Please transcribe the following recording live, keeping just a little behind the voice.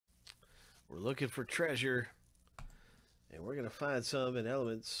We're looking for treasure, and we're going to find some in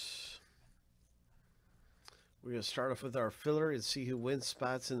Elements. We're going to start off with our filler and see who wins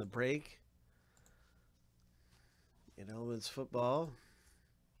spots in the break. In Elements Football,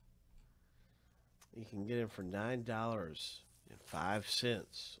 you can get in for $9.05. We'll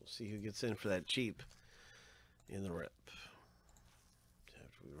see who gets in for that cheap in the rip.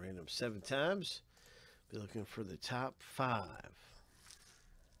 After we ran them 7 times, be looking for the top 5.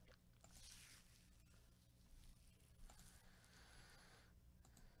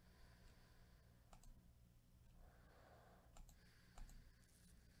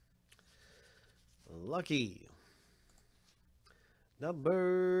 Lucky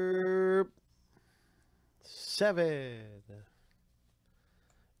number 7.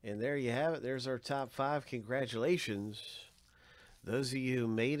 And there you have it. There's our top 5. Congratulations, those of you who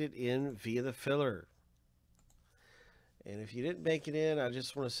made it in via the filler. And if you didn't make it in, I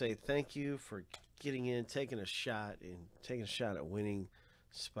just want to say thank you for getting in, taking a shot at winning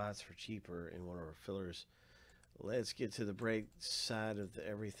spots for cheaper in one of our fillers. Let's get to the break side of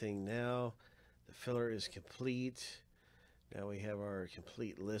everything now. The filler is complete. Now we have our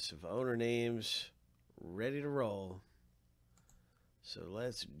complete list of owner names ready to roll. So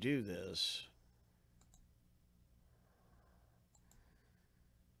let's do this.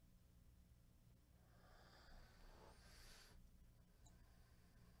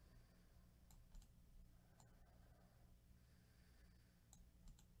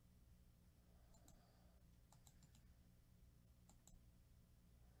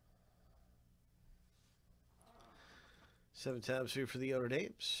 Seven times through for the owner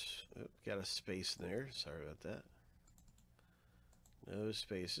names. Oh, got a space in there. Sorry about that. No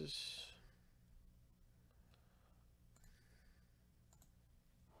spaces.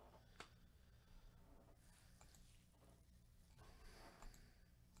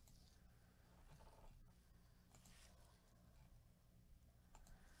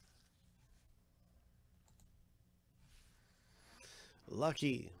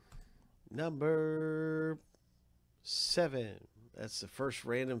 Lucky number 7. That's the first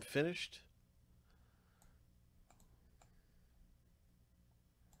random finished.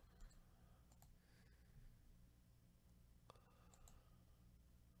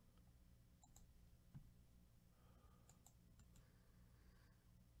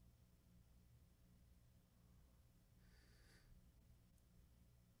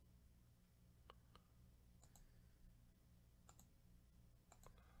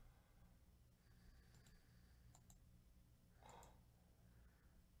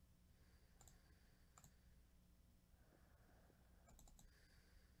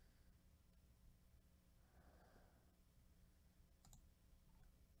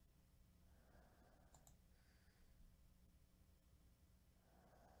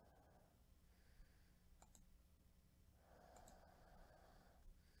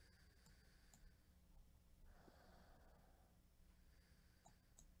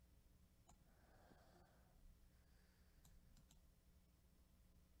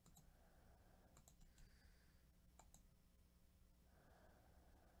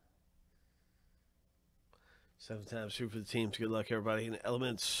 Seven times through for the teams. Good luck, everybody. In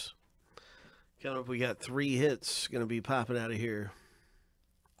Elements. Coming up, we got 3 hits going to be popping out of here.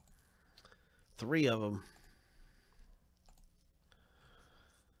 3 of them.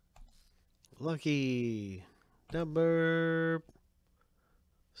 Lucky number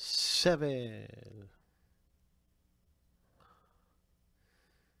 7.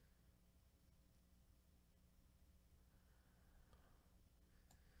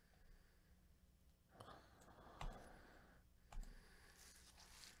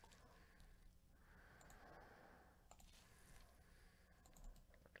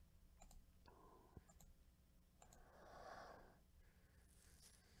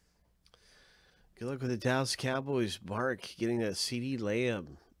 Good luck with the Dallas Cowboys. Mark getting that CD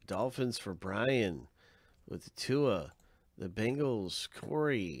Lamb. Dolphins for Brian with the Tua. The Bengals,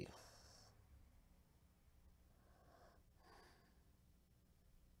 Corey.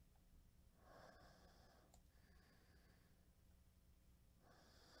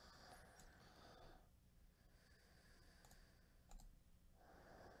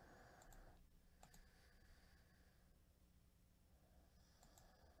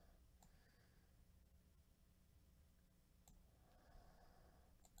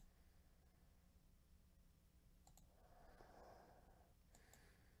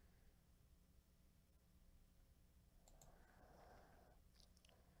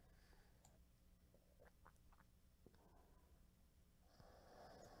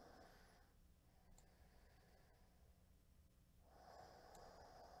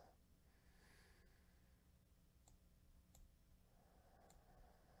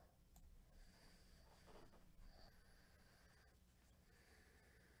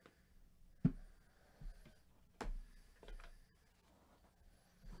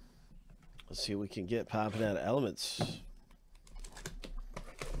 Let's see what we can get popping out of Elements.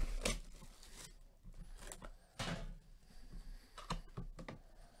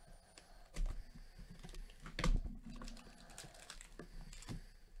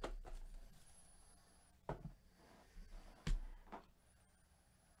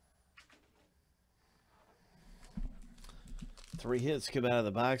 Three hits come out of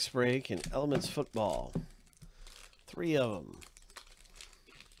the box break in Elements Football. 3 of them.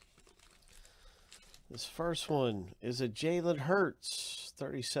 This first one is a Jalen Hurts.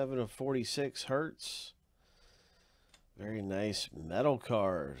 37 of 46 Hurts. Very nice metal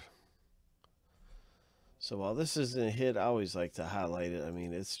card. So while this isn't a hit, I always like to highlight it. I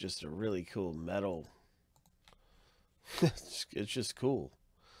mean, it's just a really cool metal. It's just cool.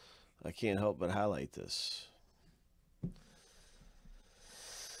 I can't help but highlight this.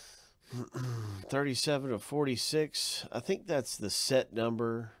 37 of 46. I think that's the set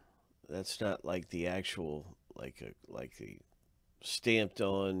number. That's not like the actual, like the stamped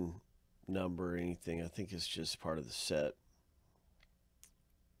on number or anything. I think it's just part of the set.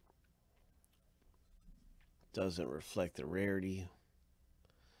 Doesn't reflect the rarity.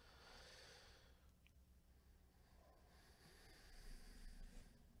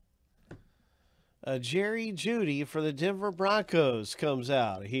 Jerry Jeudy for the Denver Broncos comes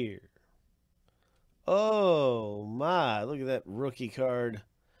out here. Oh my, look at that rookie card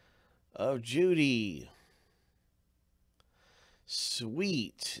of Jeudy.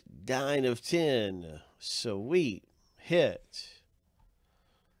 Sweet. 9 of 10. Sweet hit.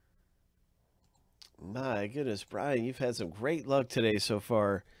 My goodness, Brian, you've had some great luck today so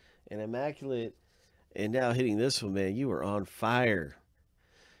far. And Immaculate, and now hitting this one, man. You are on fire.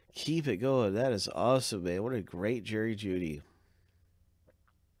 Keep it going. That is awesome, man. What a great Jerry Jeudy.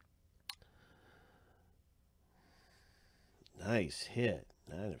 Nice hit.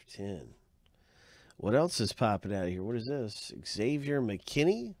 9 of 10. What else is popping out of here? What is this? Xavier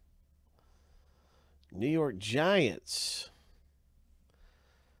McKinney? New York Giants.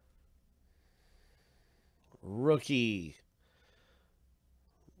 Rookie.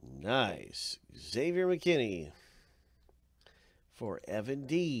 Nice. Xavier McKinney for Evan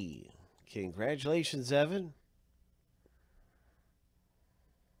D. Congratulations, Evan.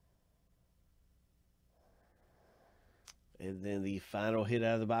 And then the final hit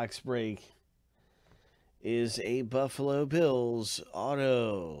out of the box break is a Buffalo Bills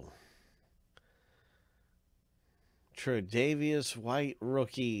auto. Tre'Davious White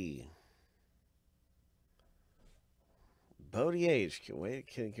rookie. Bodie H.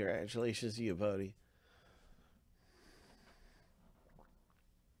 Congratulations to you, Bodie.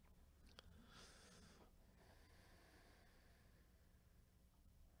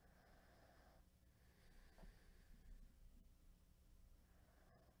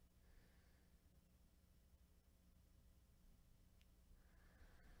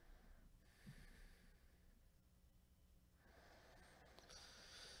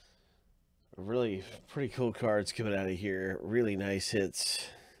 Really pretty cool cards coming out of here. Really nice hits.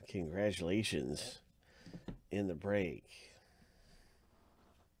 Congratulations in the break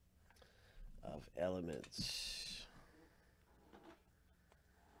of Elements.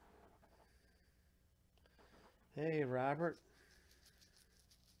 Hey, Robert.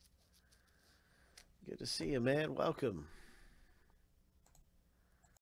 Good to see you, man. Welcome.